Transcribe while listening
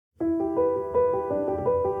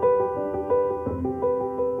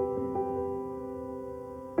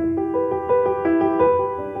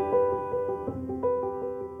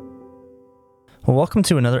welcome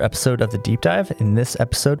to another episode of The Deep Dive. In this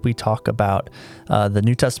episode, we talk about the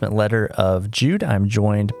New Testament letter of Jude. I'm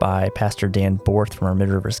joined by Pastor Dan Borth from our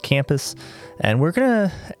Mid-Rivers campus, and we're going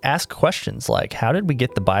to ask questions like, how did we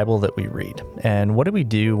get the Bible that we read? And what do we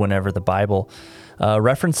do whenever the Bible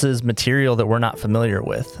references material that we're not familiar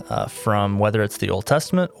with, from whether it's the Old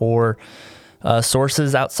Testament or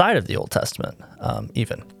sources outside of the Old Testament,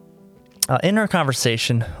 even. In our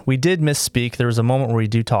conversation, we did misspeak. There was a moment where we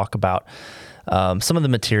do talk about some of the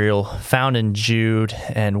material found in Jude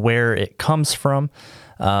and where it comes from.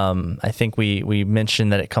 I think we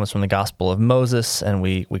mentioned that it comes from the Gospel of Moses, and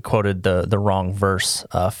we quoted the wrong verse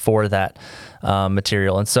for that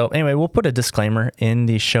material. And so anyway, we'll put a disclaimer in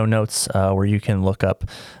the show notes where you can look up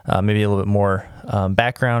maybe a little bit more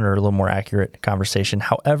background or a little more accurate conversation.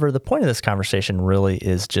 However, the point of this conversation really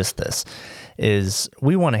is just this, is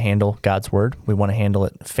we want to handle God's word. We want to handle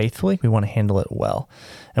it faithfully. We want to handle it well.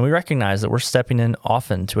 And we recognize that we're stepping in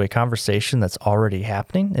often to a conversation that's already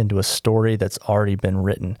happening, into a story that's already been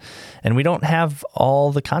written. And we don't have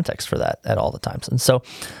all the context for that at all the times. And so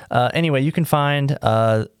anyway, you can find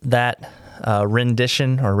that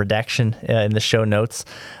rendition or redaction in the show notes.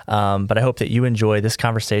 But I hope that you enjoy this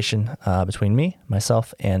conversation between me,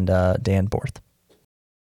 myself, and Dan Borth.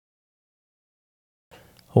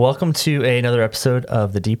 Welcome to another episode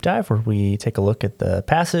of The Deep Dive, where we take a look at the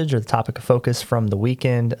passage or the topic of focus from the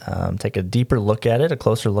weekend, take a deeper look at it, a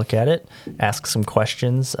closer look at it, ask some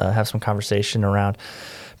questions, have some conversation around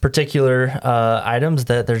particular items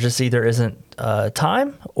that there just either isn't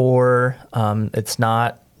time or it's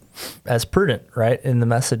not as prudent, right, in the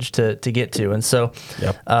message to get to. And so,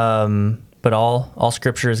 but all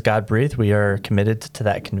Scripture is God-breathed. We are committed to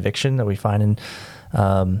that conviction that we find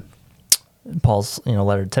in Paul's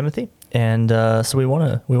letter to Timothy, and so we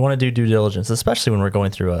want to do due diligence, especially when we're going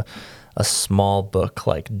through a small book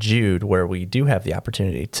like Jude, where we do have the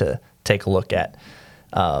opportunity to take a look at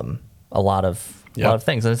a lot of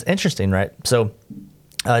things, and it's interesting, right? So,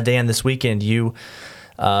 Dan, this weekend you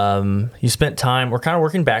spent time. We're kind of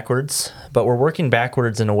working backwards, but we're working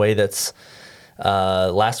backwards in a way that's.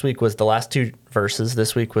 Last week was the last two verses.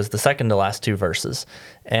 This week was the second to last two verses.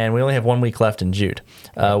 And we only have 1 week left in Jude,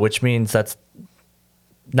 which means that's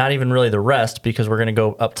not even really the rest, because we're going to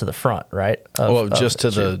go up to the front, right? Just to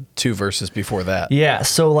the two verses before that. Yeah.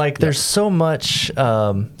 So there's so much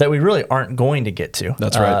that we really aren't going to get to.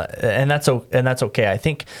 That's right. And that's okay. I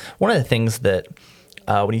think one of the things that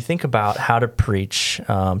when you think about how to preach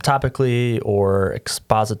topically or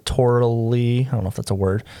expositorily, I don't know if that's a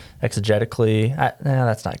word, exegetically,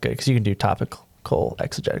 that's not good, because you can do topical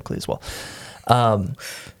exegetically as well.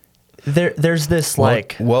 There's this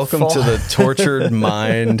welcome to the tortured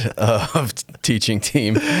mind of teaching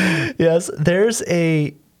team. Yes,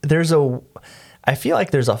 I feel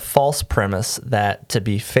like there's a false premise that to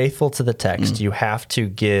be faithful to the text, you have to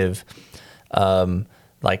give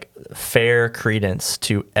fair credence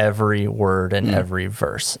to every word and every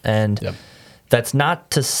verse. And that's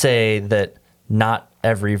not to say that not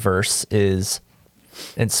every verse is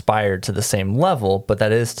inspired to the same level, but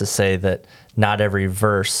that is to say that not every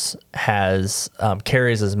verse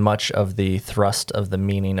carries as much of the thrust of the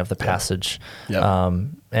meaning of the passage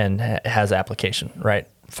and has application, right,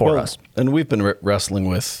 for us. And we've been wrestling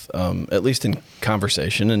with, at least in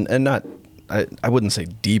conversation, and not, I wouldn't say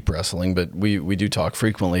deep wrestling, but we do talk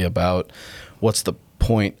frequently about what's the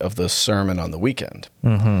point of the sermon on the weekend.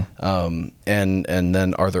 Mm-hmm. And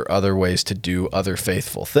then are there other ways to do other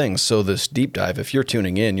faithful things? So this deep dive, if you're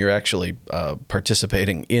tuning in, you're actually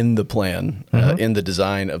participating in the plan, in the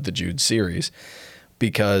design of the Jude series,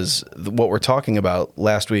 because what we're talking about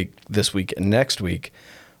last week, this week, and next week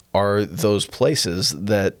are those places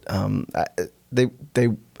that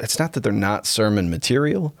it's not that they're not sermon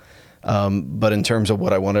material, but in terms of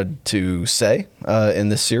what I wanted to say in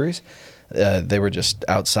this series, they were just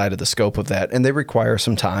outside of the scope of that, and they require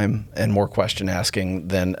some time and more question asking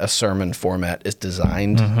than a sermon format is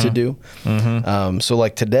designed to do. So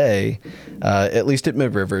like today, at least at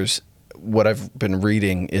Mid-Rivers, what I've been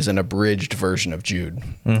reading is an abridged version of Jude.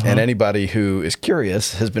 And anybody who is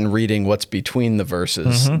curious has been reading what's between the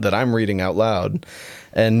verses that I'm reading out loud.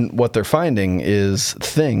 And what they're finding is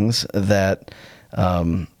things that...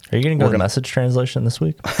 Are you going to go to the Message translation this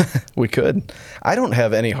week? We could. I don't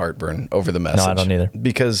have any heartburn over the Message. No, I don't either.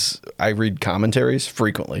 Because I read commentaries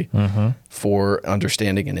frequently for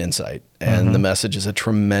understanding and insight. And the Message is a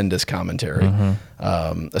tremendous commentary,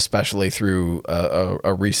 especially through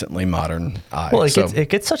a recently modern eye. Well, it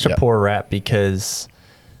gets such a poor rap because...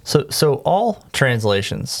 So all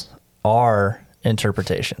translations are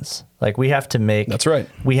interpretations. Like we have to make. That's right.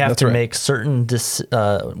 We have That's to right. make certain.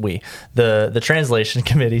 The translation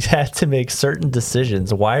committees had to make certain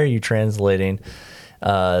decisions. Why are you translating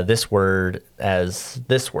this word as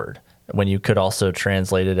this word when you could also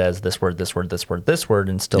translate it as this word, this word, this word, this word,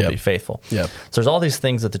 and still be faithful? Yep. So there's all these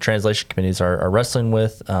things that the translation committees are wrestling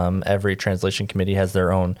with. Every translation committee has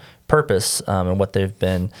their own purpose and what they've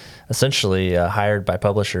been essentially hired by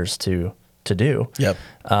publishers to do. Yep.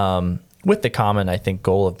 With the common, I think,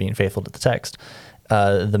 goal of being faithful to the text.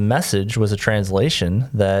 The Message was a translation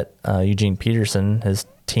that Eugene Peterson, his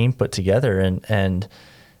team, put together and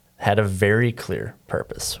had a very clear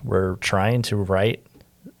purpose. We're trying to write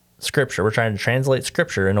Scripture. We're trying to translate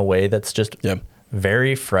Scripture in a way that's just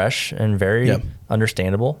very fresh and very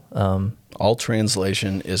understandable. All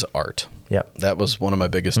translation is art. Yep. That was one of my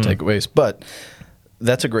biggest takeaways. But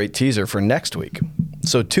that's a great teaser for next week.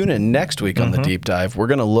 So tune in next week on the deep dive. We're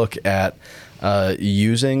going to look at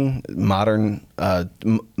using modern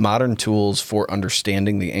tools for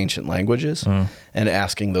understanding the ancient languages and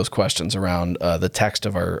asking those questions around the text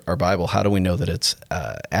of our Bible. How do we know that it's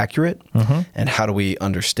accurate, and how do we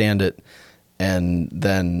understand it? And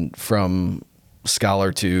then from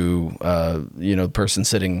scholar to person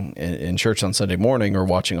sitting in church on Sunday morning or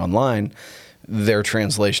watching online, their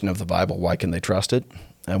translation of the Bible, why can they trust it?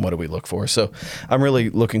 And what do we look for? So I'm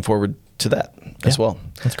really looking forward to that as well.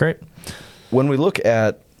 That's great. When we look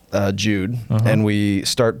at Jude and we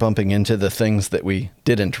start bumping into the things that we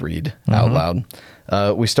didn't read out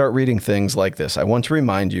loud, we start reading things like this. I want to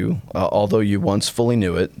remind you, although you once fully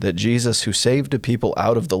knew it, that Jesus, who saved a people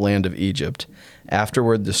out of the land of Egypt,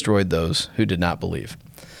 afterward destroyed those who did not believe.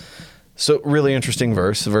 So really interesting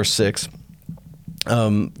verse 6.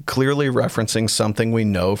 Clearly referencing something we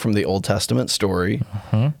know from the Old Testament story,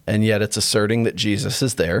 and yet it's asserting that Jesus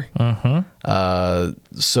is there. So I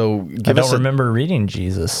don't remember reading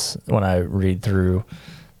Jesus when I read through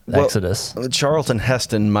Exodus. Charlton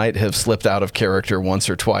Heston might have slipped out of character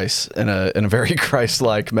once or twice in a very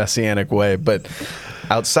Christ-like messianic way, but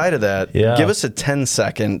outside of that, give us a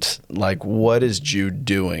 10-second, like, what is Jude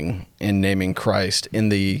doing in naming Christ in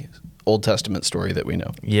the Old Testament story that we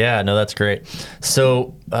know? Yeah, no, that's great.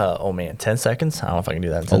 So, 10 seconds? I don't know if I can do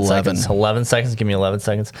that in 10 seconds. 11 seconds. Give me 11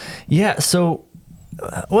 seconds. Yeah, so,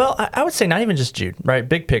 I would say not even just Jude, right?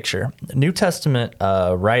 Big picture. New Testament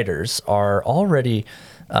writers are already,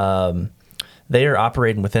 they are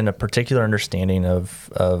operating within a particular understanding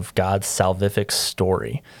of God's salvific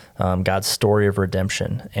story, God's story of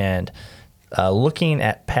redemption, and looking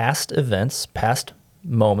at past events, past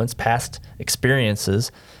moments, past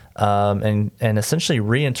experiences, and essentially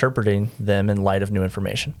reinterpreting them in light of new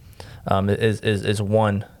information is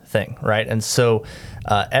one thing, right? And so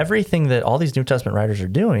everything that all these New Testament writers are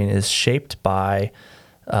doing is shaped by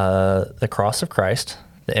the cross of Christ,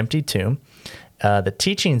 the empty tomb, the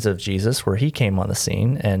teachings of Jesus, where he came on the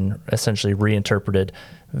scene and essentially reinterpreted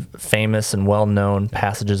famous and well-known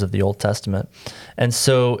passages of the Old Testament. And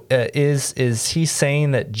so is he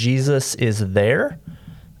saying that Jesus is there?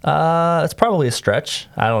 It's probably a stretch.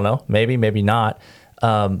 I don't know. Maybe not.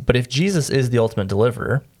 But if Jesus is the ultimate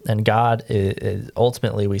deliverer, and God is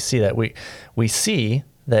ultimately, we see that we see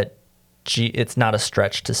that it's not a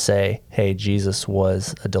stretch to say, hey, Jesus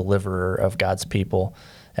was a deliverer of God's people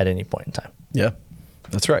at any point in time. Yeah,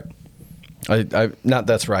 that's right. I not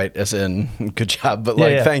that's right as in good job, but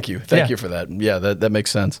thank you for that. Yeah, that makes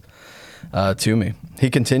sense to me. He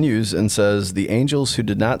continues and says, the angels who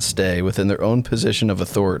did not stay within their own position of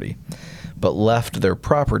authority, but left their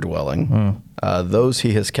proper dwelling, those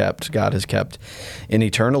God has kept in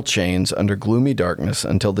eternal chains under gloomy darkness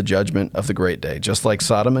until the judgment of the great day, just like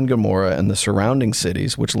Sodom and Gomorrah and the surrounding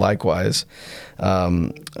cities, which likewise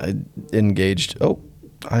engaged. Oh,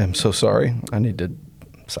 I am so sorry. I need to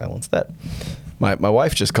silence that. My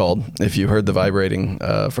wife just called, if you heard the vibrating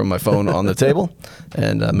from my phone on the table,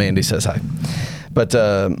 and Mandy says hi. But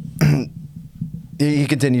he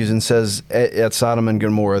continues and says, at Sodom and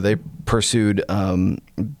Gomorrah, they pursued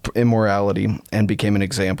immorality and became an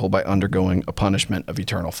example by undergoing a punishment of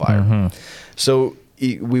eternal fire. So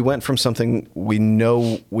we went from something we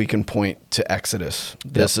know we can point to Exodus.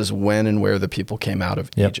 This is when and where the people came out of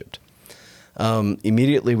Egypt.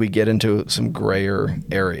 Immediately we get into some grayer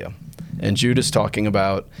area. And Jude is talking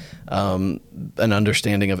about an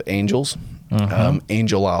understanding of angels,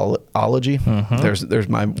 angelology. There's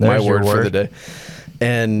my word for the day.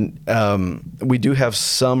 And we do have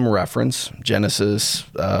some reference, Genesis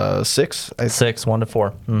 6. 6, 1 to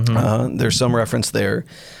 4. There's some reference there.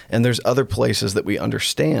 And there's other places that we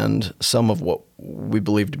understand some of what we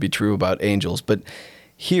believe to be true about angels. But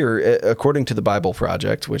here, according to the Bible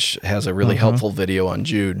Project, which has a really helpful video on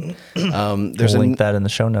Jude, there's we'll link that in the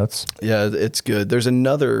show notes. Yeah, it's good. There's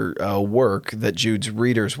another work that Jude's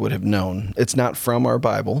readers would have known. It's not from our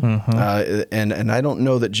Bible, and I don't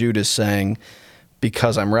know that Jude is saying,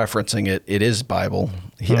 because I'm referencing it, it is Bible.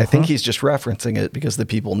 I think he's just referencing it because the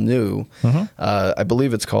people knew. I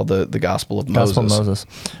believe it's called the Gospel of Moses. Gospel of Moses.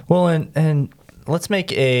 Well, and let's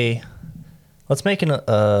make an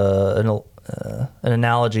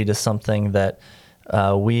analogy to something that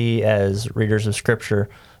we as readers of Scripture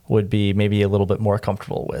would be maybe a little bit more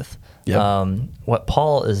comfortable with. Yep. What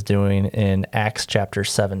Paul is doing in Acts chapter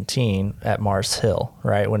 17 at Mars Hill,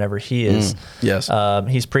 right? Whenever he is,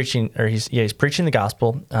 he's preaching, or he's preaching the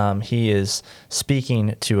gospel. He is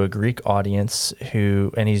speaking to a Greek audience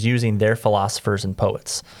and he's using their philosophers and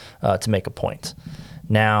poets to make a point.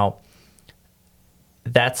 Now,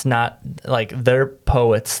 that's not like their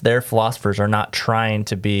poets, their philosophers are not trying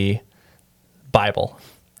to be Bible,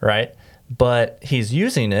 right? But he's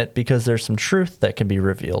using it because there's some truth that can be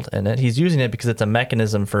revealed in it. He's using it because it's a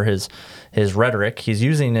mechanism for his rhetoric. He's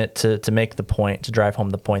using it to make the point, to drive home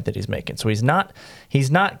the point that he's making. So he's not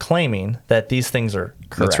claiming that these things are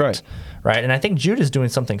correct. That's right? And I think Jude is doing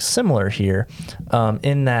something similar here,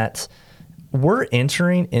 in that we're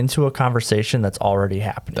entering into a conversation that's already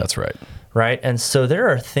happening. That's right. Right. And so there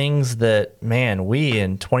are things that, man, we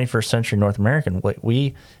in 21st century North American,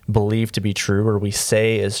 we believe to be true, or we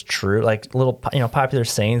say is true, like little, popular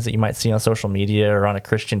sayings that you might see on social media or on a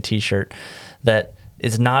Christian t-shirt that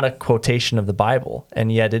is not a quotation of the Bible.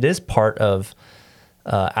 And yet it is part of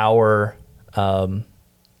our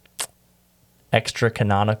extra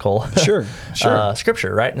canonical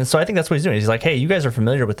scripture. Right. And so I think that's what he's doing. He's like, hey, you guys are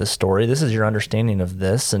familiar with this story. This is your understanding of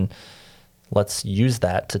this. And let's use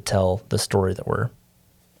that to tell the story that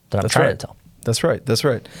I'm trying to tell. That's right.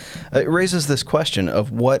 It raises this question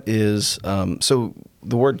of what is, so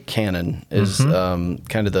the word canon is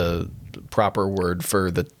kind of the proper word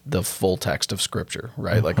for the full text of Scripture,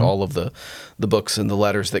 right? Like all of the books and the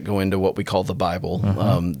letters that go into what we call the Bible,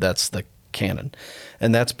 that's the canon.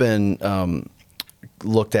 And that's been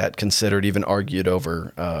looked at, considered, even argued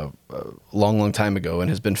over a long time ago, and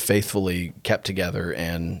has been faithfully kept together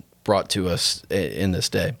and brought to us in this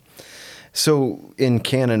day. So in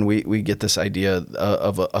canon, we get this idea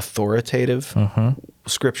of authoritative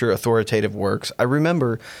Scripture, authoritative works. I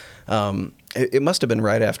remember it must have been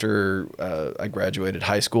right after I graduated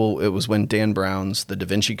high school. It was when Dan Brown's The Da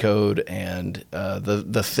Vinci Code and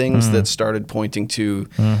the things that started pointing to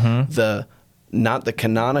not the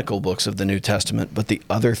canonical books of the New Testament, but the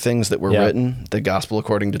other things that were written, the Gospel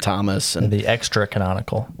according to Thomas. And the extra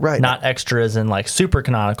canonical. Right. Not extra as in like super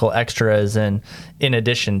canonical, extra as in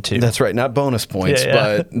addition to. That's right. Not bonus points,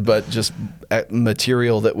 but just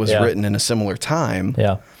material that was written in a similar time.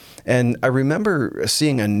 Yeah. And I remember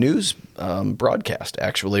seeing a news broadcast,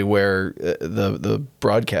 actually, where the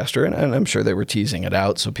broadcaster, and I'm sure they were teasing it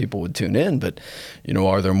out so people would tune in, but,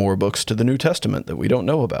 are there more books to the New Testament that we don't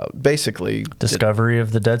know about? Basically. Discovery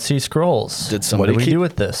of the Dead Sea Scrolls. What do we do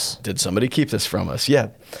with this? Did somebody keep this from us? Yeah.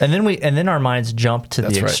 And then our minds jump to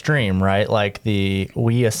the extreme, right? Like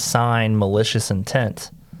we assign malicious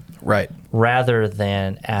intent. Right. Rather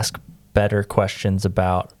than ask better questions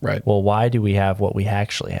about, well, why do we have what we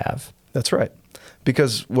actually have? That's right.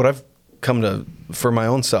 Because what I've come to, for my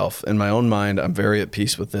own self, in my own mind, I'm very at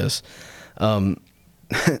peace with this. The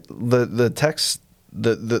text,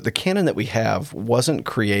 the canon that we have wasn't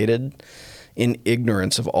created in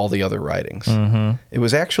ignorance of all the other writings. It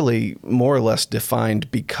was actually more or less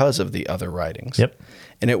defined because of the other writings. Yep.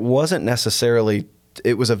 And it wasn't necessarily,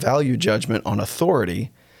 it was a value judgment on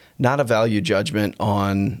authority, not a value judgment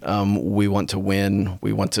on we want to win,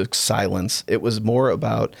 we want to silence. It was more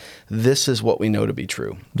about this is what we know to be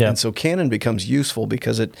true. Yeah. And so canon becomes useful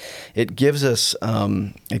because it gives us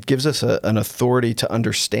an authority to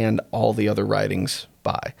understand all the other writings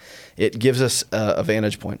by. It gives us a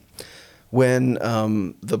vantage point. When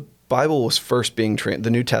the Bible was first being the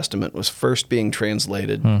New Testament was first being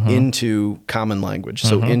translated into common language,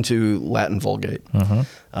 so into Latin Vulgate.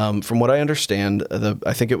 From what I understand,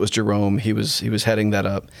 I think it was Jerome. He was heading that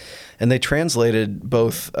up, and they translated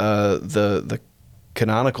both the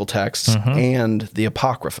canonical texts and the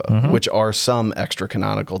Apocrypha, which are some extra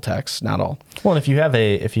canonical texts, not all. Well, and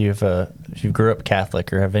if you grew up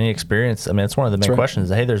Catholic or have any experience, I mean, it's one of the main questions.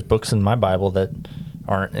 Hey, there's books in my Bible that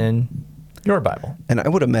aren't in your Bible. And I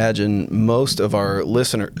would imagine most of our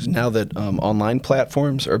listeners, now that online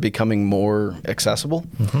platforms are becoming more accessible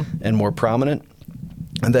and more prominent,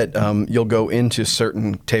 And that you'll go into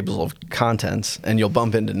certain tables of contents and you'll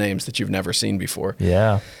bump into names that you've never seen before.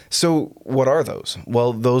 Yeah. So what are those?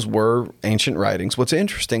 Well, those were ancient writings. What's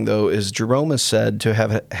interesting, though, is Jerome is said to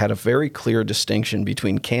have had a very clear distinction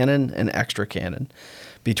between canon and extra canon,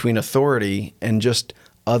 between authority and just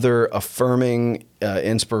other affirming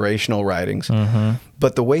inspirational writings. Mm-hmm.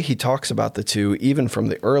 But the way he talks about the two, even from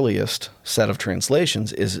the earliest set of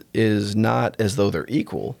translations, is not as though they're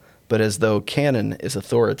equal, but as though canon is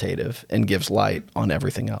authoritative and gives light on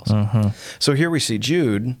everything else. Mm-hmm. So here we see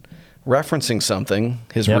Jude referencing something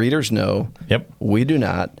his readers know, we do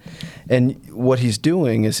not. And what he's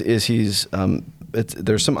doing is he's,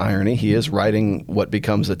 there's some irony. He is writing what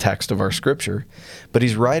becomes the text of our scripture, but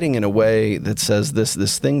he's writing in a way that says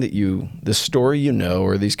this thing that this story you know,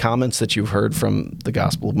 or these comments that you've heard from the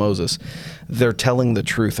Gospel of Moses, they're telling the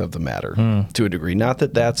truth of the matter to a degree. Not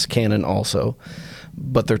that that's canon also,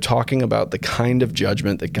 but they're talking about the kind of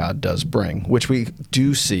judgment that God does bring, which we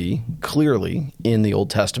do see clearly in the Old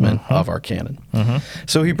Testament of our canon.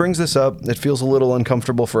 So he brings this up. It feels a little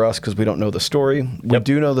uncomfortable for us because we don't know the story. We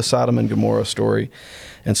do know the Sodom and Gomorrah story,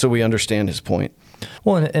 and so we understand his point.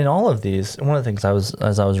 Well, in all of these, one of the things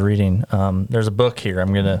as I was reading, there's a book here.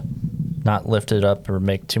 I'm going to not lift it up or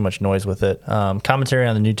make too much noise with it. Commentary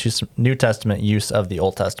on the New Testament use of the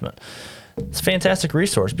Old Testament. It's a fantastic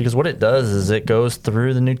resource because what it does is it goes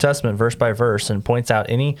through the New Testament verse by verse and points out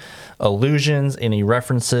any allusions, any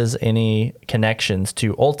references, any connections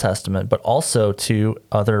to Old Testament, but also to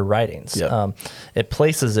other writings. It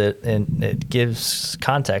places it and it gives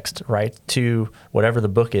context, right, to whatever the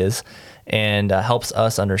book is, and helps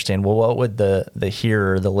us understand, well, what would the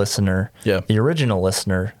hearer, the listener, the original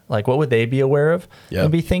listener, like what would they be aware of and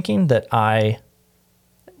be thinking that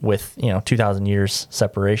with 2,000 years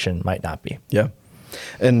separation might not be. Yeah.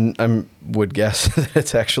 And I would guess that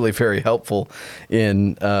it's actually very helpful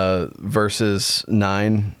in verses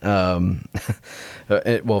 9,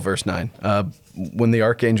 verse 9, when the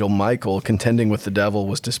archangel Michael, contending with the devil,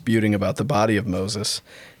 was disputing about the body of Moses,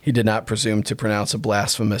 he did not presume to pronounce a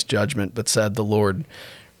blasphemous judgment, but said, "The Lord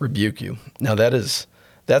rebuke you." Now that's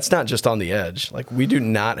not just on the edge. Like, we do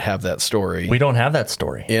not have that story. We don't have that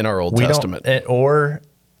story in our Old Testament.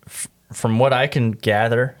 From what I can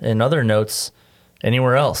gather in other notes,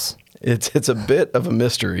 anywhere else. It's a bit of a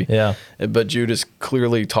mystery. Yeah. But Jude is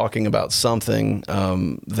clearly talking about something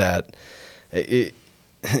that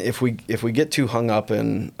if we get too hung up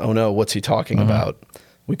in, oh no, what's he talking about,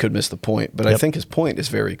 we could miss the point. But I think his point is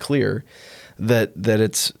very clear that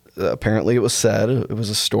it's apparently it was said, it was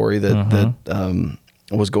a story that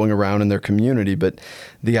was going around in their community. But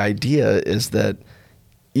the idea is that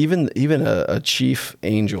even a chief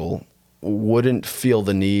angel wouldn't feel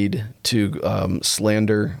the need to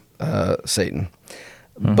slander Satan,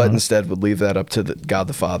 but instead would leave that up to God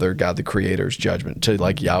the Father, God the Creator's judgment, to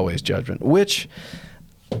like Yahweh's judgment, which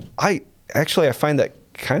I find that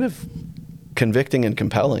kind of convicting and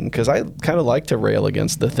compelling, because I kind of like to rail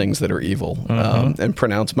against the things that are evil and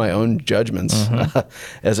pronounce my own judgments,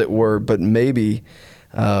 as it were. But maybe,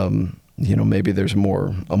 maybe there's a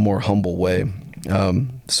more humble way.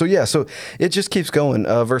 So it just keeps going.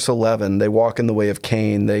 Verse 11, they walk in the way of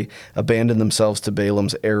Cain. They abandon themselves to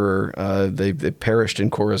Balaam's error. They perished in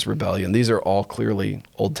Korah's rebellion. These are all clearly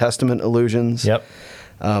Old Testament allusions. Yep.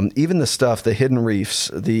 Even the hidden reefs,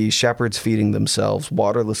 the shepherds feeding themselves,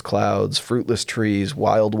 waterless clouds, fruitless trees,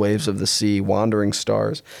 wild waves of the sea, wandering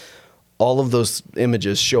stars. All of those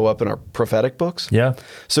images show up in our prophetic books. Yeah.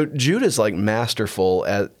 So Jude is like masterful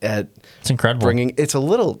at it's incredible. It's a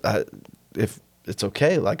little, if it's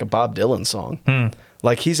okay, like a Bob Dylan song.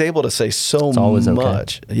 Like he's able to say so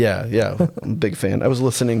much. Okay. Yeah. I'm a big fan. I was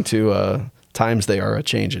listening to Times They Are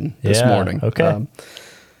A-Changin' this morning. Okay.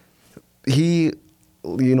 He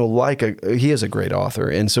is a great author,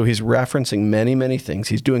 and so he's referencing many, many things.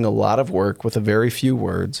 He's doing a lot of work with a very few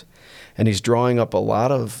words, and he's drawing up a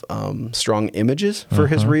lot of strong images for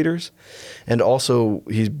his readers, and also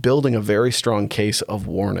he's building a very strong case of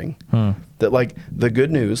warning that, like, the good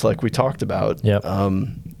news, like we talked about,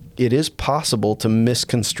 it is possible to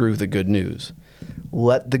misconstrue the good news.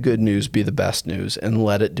 Let the good news be the best news, and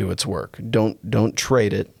let it do its work. Don't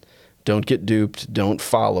trade it. Don't get duped. Don't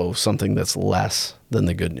follow something that's less than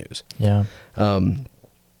the good news. Yeah. And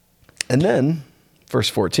then, verse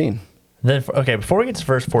 14. Before we get to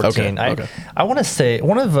verse 14, I want to say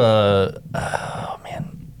one of a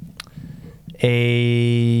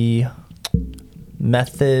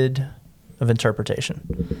method of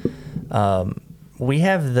interpretation. We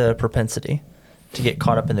have the propensity to get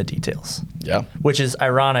caught up in the details. Yeah. Which is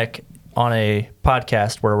ironic on a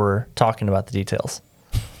podcast where we're talking about the details.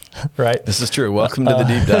 right? This is true. Welcome to the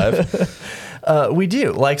deep dive. We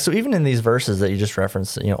do. Like, so even in these verses that you just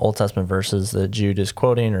referenced, Old Testament verses that Jude is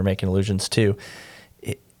quoting or making allusions to,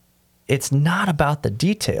 it's not about the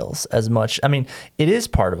details as much. I mean, it is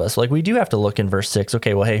part of us. Like, we do have to look in verse 6.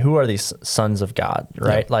 Okay, well, hey, who are these sons of God,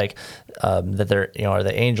 right? Yeah. Like, that they're, are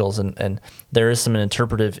the angels, and there is some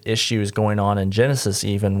interpretive issues going on in Genesis,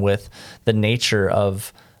 even with the nature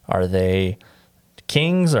of, are they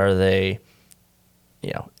kings? Are they,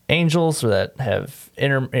 angels that have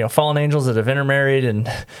fallen angels that have intermarried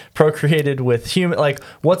and procreated with human? Like,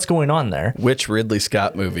 what's going on there? Which Ridley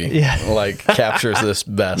Scott movie captures this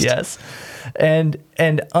best? Yes. And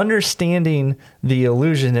understanding the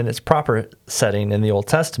illusion in its proper setting in the Old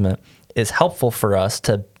Testament is helpful for us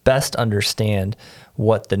to best understand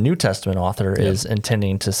what the New Testament author is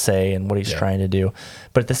intending to say and what he's trying to do.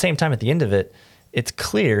 But at the same time, at the end of it, it's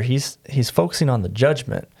clear he's focusing on the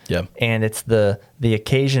judgment. Yeah. And it's the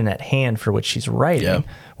occasion at hand for which he's writing,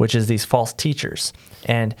 which is these false teachers.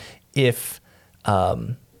 And if,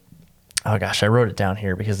 oh gosh, I wrote it down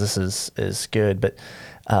here because this is good, but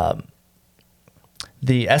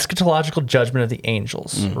the eschatological judgment of the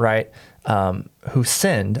angels, right, who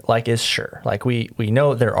sinned, is sure. Like, we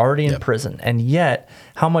know they're already in prison. And yet,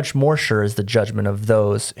 how much more sure is the judgment of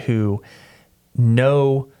those who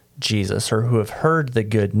know Jesus or who have heard the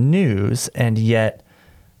good news and yet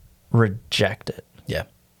reject it. Yeah.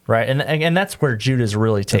 Right. And that's where Jude is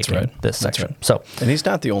really taking this section. Right. So, and he's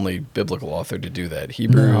not the only biblical author to do that.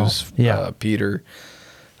 Hebrews, Peter.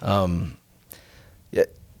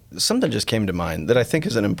 Something just came to mind that I think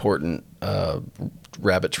is an important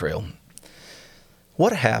rabbit trail.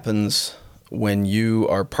 What happens when you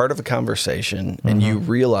are part of a conversation and you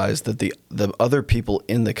realize that the other people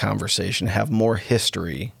in the conversation have more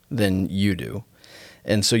history than you do?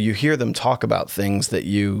 And so you hear them talk about things that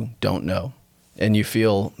you don't know, and you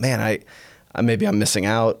feel, man, I maybe I'm missing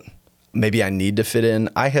out. Maybe I need to fit in.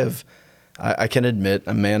 I can admit,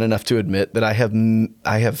 I'm man enough to admit that I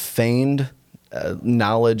have feigned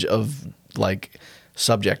knowledge of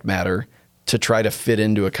subject matter to try to fit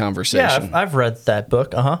into a conversation. Yeah, I've read that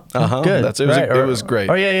book. Good. It was great.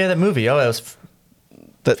 Oh yeah, that movie. Oh, that was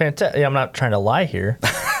fantastic. Yeah, I'm not trying to lie here.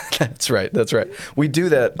 That's right. We do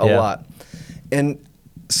that a lot. And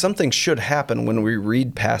something should happen when we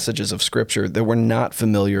read passages of Scripture that we're not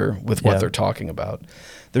familiar with what they're talking about.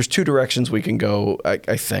 There's two directions we can go, I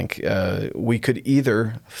think. We could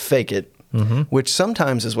either fake it, which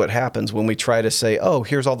sometimes is what happens when we try to say, oh,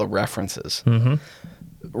 here's all the references.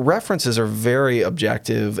 References are very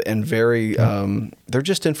objective and very, they're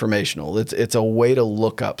just informational. It's a way to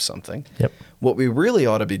look up something. Yep. What we really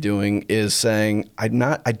ought to be doing is saying, I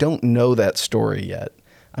don't know that story yet.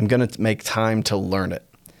 I'm going to make time to learn it.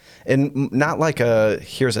 And not like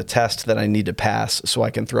here's a test that I need to pass so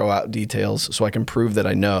I can throw out details so I can prove that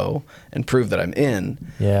I know and prove that I'm in.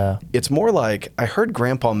 Yeah. It's more like I heard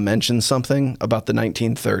Grandpa mention something about the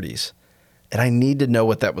 1930s, and I need to know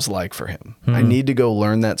what that was like for him. I need to go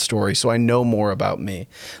learn that story so I know more about me.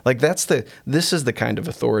 Like, this is the kind of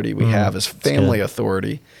authority we have as family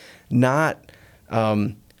authority, not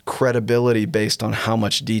credibility based on how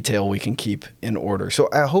much detail we can keep in order. So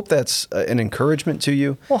I hope that's an encouragement to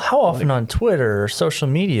you. Well, how often on Twitter or social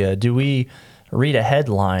media do we read a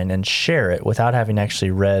headline and share it without having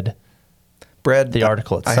actually read the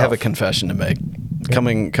article itself? I have a confession to make.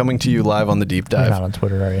 Coming to you live on the Deep Dive. You're not on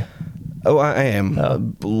Twitter, are you? Oh, I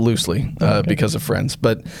am, loosely, because of friends.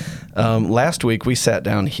 But last week we sat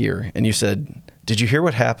down here and you said, did you hear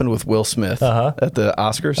what happened with Will Smith at the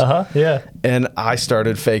Oscars? Yeah. And I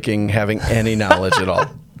started faking having any knowledge at all.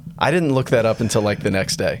 I didn't look that up until the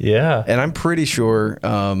next day. Yeah. And I'm pretty sure,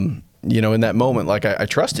 in that moment, I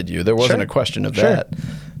trusted you. There wasn't a question of that.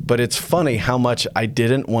 But it's funny how much I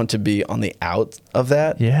didn't want to be on the out of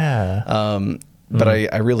that. Yeah. But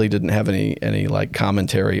I really didn't have any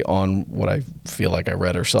commentary on what I feel like I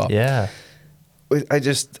read or saw. Yeah. I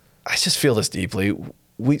just feel this deeply.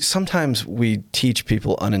 Sometimes we teach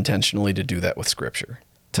people unintentionally to do that with Scripture,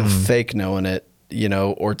 to fake knowing it,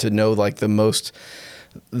 or to know the most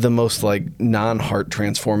non-heart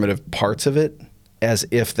transformative parts of it, as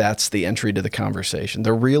if that's the entry to the conversation.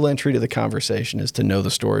 The real entry to the conversation is to know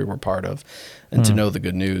the story we're part of, and to know the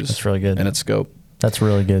good news. That's really good. And its scope. That's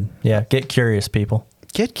really good. Yeah, get curious, people.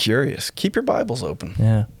 Get curious. Keep your Bibles open.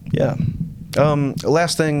 Yeah. Yeah.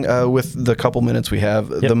 Last thing, with the couple minutes we have,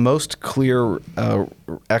 the most clear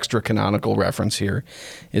extra canonical reference here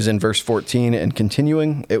is in verse 14 and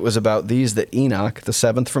continuing. It was about these that Enoch, the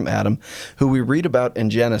seventh from Adam, who we read about in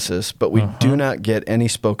Genesis, but we do not get any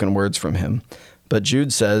spoken words from him. But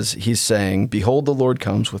Jude says, he's saying, "Behold, the Lord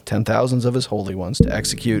comes with 10,000s of his holy ones to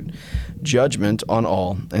execute judgment on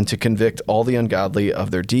all and to convict all the ungodly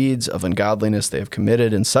of their deeds of ungodliness they have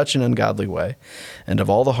committed in such an ungodly way, and of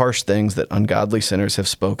all the harsh things that ungodly sinners have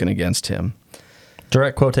spoken against him."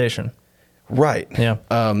 Direct quotation. Right. Yeah.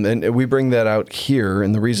 And we bring that out here,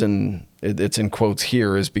 and the reason it's in quotes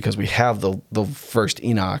here is because we have the first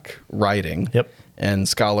Enoch writing. Yep. And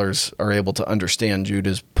scholars are able to understand Jude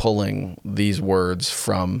is pulling these words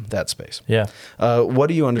from that space. Yeah. What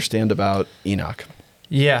do you understand about Enoch?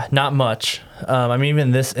 Yeah, not much. I mean,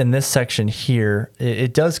 even in this section here,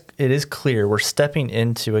 it is clear we're stepping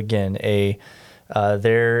into again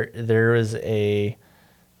there is a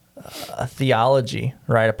theology,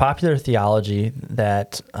 right? A popular theology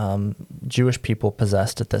that Jewish people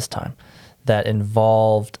possessed at this time that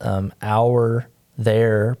involved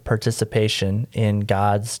their participation in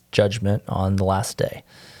God's judgment on the last day.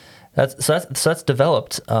 That's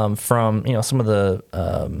developed from some of the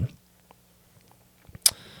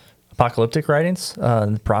apocalyptic writings,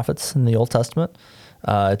 and the prophets in the Old Testament.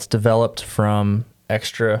 It's developed from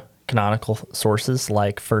extra canonical sources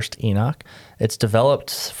like First Enoch. It's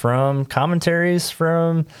developed from commentaries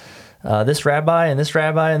from this rabbi and this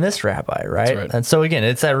rabbi and this rabbi, right? That's right. And so again,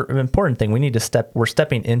 it's an important thing. We need to we're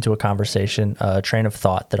stepping into a conversation, a train of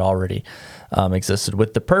thought that already existed,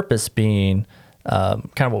 with the purpose being kind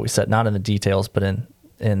of what we said, not in the details, but in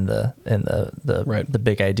the right. the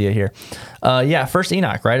big idea here. First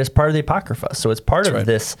Enoch, right, is part of the Apocrypha. So it's part of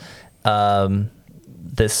this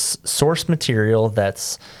this source material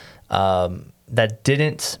that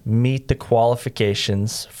didn't meet the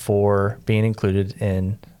qualifications for being included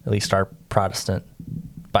in at least our Protestant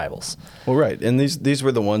Bibles. Well, right. And these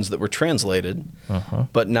were the ones that were translated,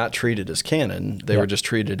 but not treated as canon. They were just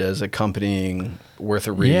treated as accompanying, worth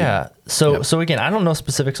a read. Yeah. So again, I don't know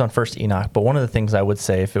specifics on First Enoch, but one of the things I would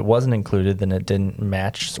say, if it wasn't included, then it didn't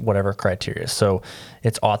match whatever criteria. So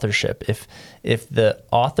it's authorship. If the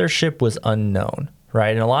authorship was unknown,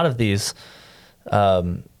 right? And a lot of these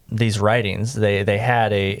writings, they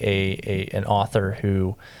had an author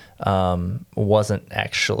who wasn't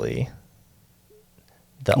actually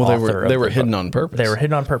the author. They were hidden on purpose. They were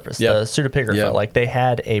hidden on purpose. Yeah. The pseudepigrapha, Yeah. like they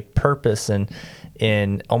had a purpose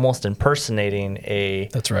in almost impersonating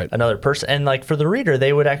That's right. another person. And like for the reader,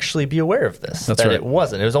 they would actually be aware of this. That's that right. It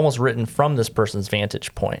wasn't. It was almost written from this person's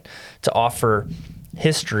vantage point to offer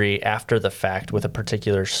history after the fact with a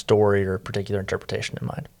particular story or a particular interpretation in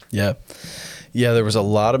mind. Yeah. Yeah, there was a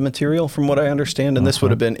lot of material from what I understand, and this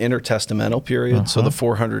would have been intertestamental period, so the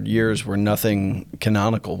 400 years where nothing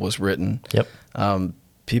canonical was written. Yep.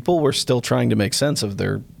 People were still trying to make sense of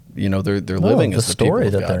their living as the story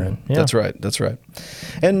people that of God. they're in. Yeah. That's right.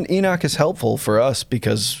 And Enoch is helpful for us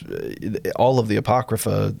because all of the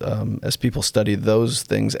Apocrypha, as people study those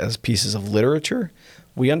things as pieces of literature,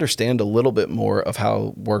 we understand a little bit more of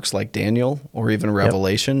how works like Daniel or even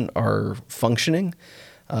Revelation are functioning.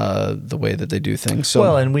 The way that they do things.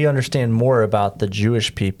 So, and we understand more about the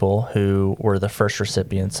Jewish people who were the first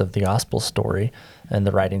recipients of the gospel story and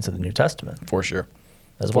the writings of the New Testament. For sure.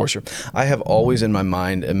 As well. For sure. I have always in my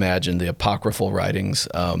mind imagined the apocryphal writings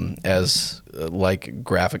as like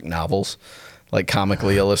graphic novels, like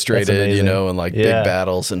comically illustrated, and like big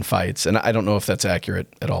battles and fights. And I don't know if that's accurate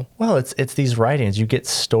at all. Well, it's these writings. You get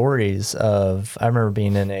stories of, I remember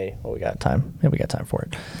being in we got time. Maybe we got time for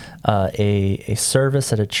it. A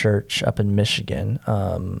service at a church up in Michigan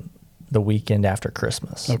the weekend after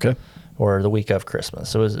Christmas. Okay. Or the week of Christmas.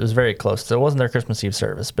 So it was very close. So it wasn't their Christmas Eve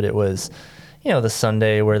service, but it was, the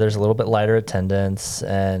Sunday where there's a little bit lighter attendance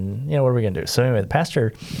and, what are we going to do? So anyway, the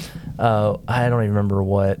pastor, I don't even remember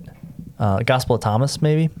what, Gospel of Thomas,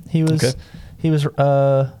 maybe he was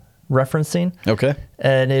referencing. Okay.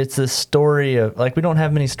 And it's a story of, like, we don't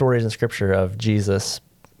have many stories in Scripture of Jesus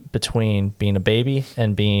between being a baby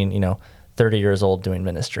and being, 30 years old doing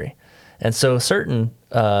ministry. And so certain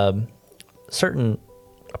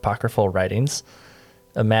apocryphal writings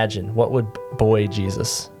imagine what would boy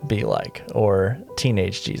Jesus be like or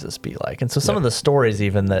teenage Jesus be like. And so some of the stories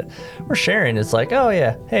even that we're sharing is like, oh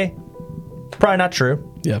yeah, hey, probably not true.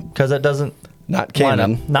 Yeah. Because that doesn't Not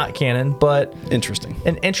canon. Not canon, but Interesting.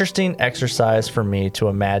 An interesting exercise for me to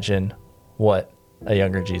imagine what a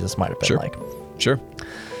younger Jesus might have been like. Sure.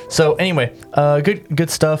 So anyway, good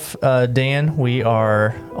stuff, Dan. We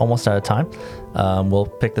are almost out of time. We'll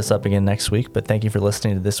pick this up again next week, but thank you for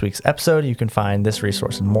listening to this week's episode. You can find this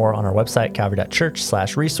resource and more on our website,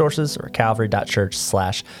 calvary.church/resources or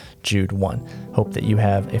calvary.church/Jude ONE. Hope that you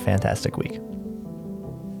have a fantastic week.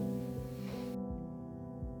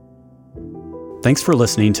 Thanks for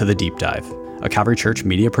listening to The Deep Dive, a Calvary Church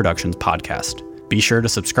Media Productions podcast. Be sure to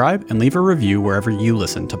subscribe and leave a review wherever you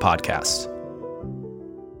listen to podcasts.